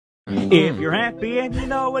If you're happy and you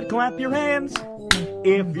know it, clap your hands.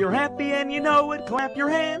 If you're happy and you know it, clap your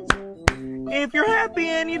hands. If you're happy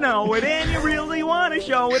and you know it, and you really want to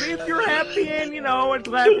show it, if you're happy and you know it,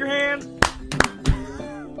 clap your hands.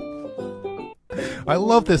 I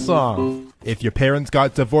love this song. If your parents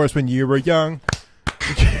got divorced when you were young,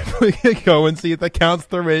 we could go and see the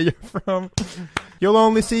counselor where you're from. You'll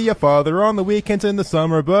only see your father on the weekends in the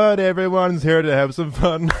summer, but everyone's here to have some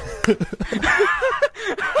fun.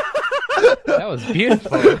 That was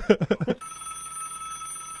beautiful.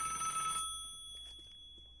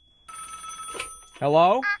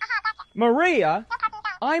 Hello? Maria?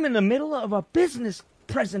 I'm in the middle of a business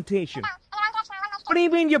presentation. What do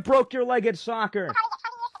you mean you broke your leg at soccer?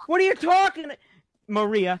 What are you talking?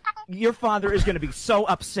 Maria, your father is going to be so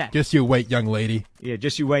upset. Just you wait, young lady. Yeah,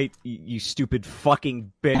 just you wait, you stupid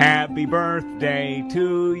fucking bitch. Happy birthday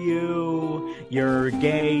to you. You're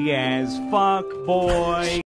gay as fuck, boy.